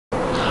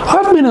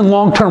I've been in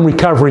long-term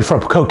recovery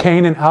from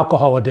cocaine and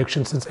alcohol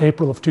addiction since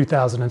April of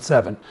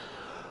 2007.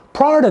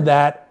 Prior to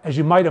that, as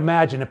you might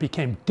imagine, it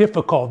became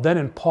difficult, then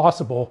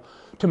impossible,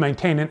 to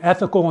maintain an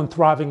ethical and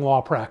thriving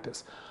law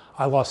practice.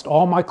 I lost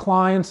all my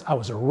clients, I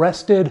was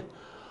arrested.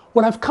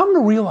 What I've come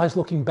to realize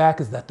looking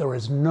back is that there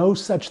is no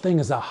such thing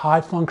as a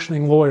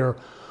high-functioning lawyer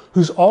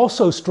who's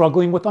also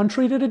struggling with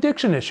untreated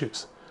addiction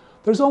issues.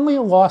 There's only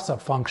a loss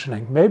of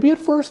functioning, maybe at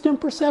first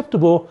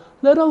imperceptible,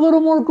 then a little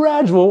more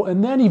gradual,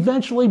 and then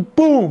eventually,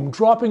 boom,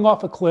 dropping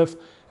off a cliff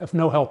if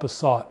no help is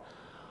sought.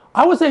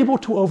 I was able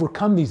to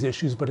overcome these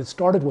issues, but it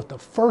started with the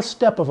first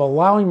step of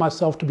allowing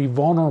myself to be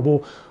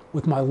vulnerable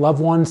with my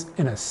loved ones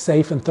in a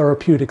safe and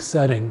therapeutic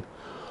setting.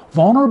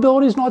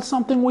 Vulnerability is not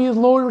something we as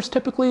lawyers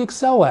typically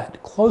excel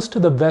at. Close to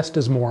the vest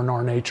is more in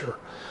our nature.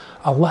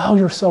 Allow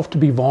yourself to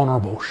be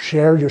vulnerable.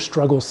 Share your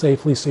struggles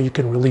safely so you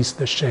can release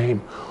the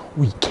shame.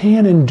 We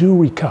can and do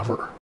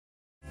recover.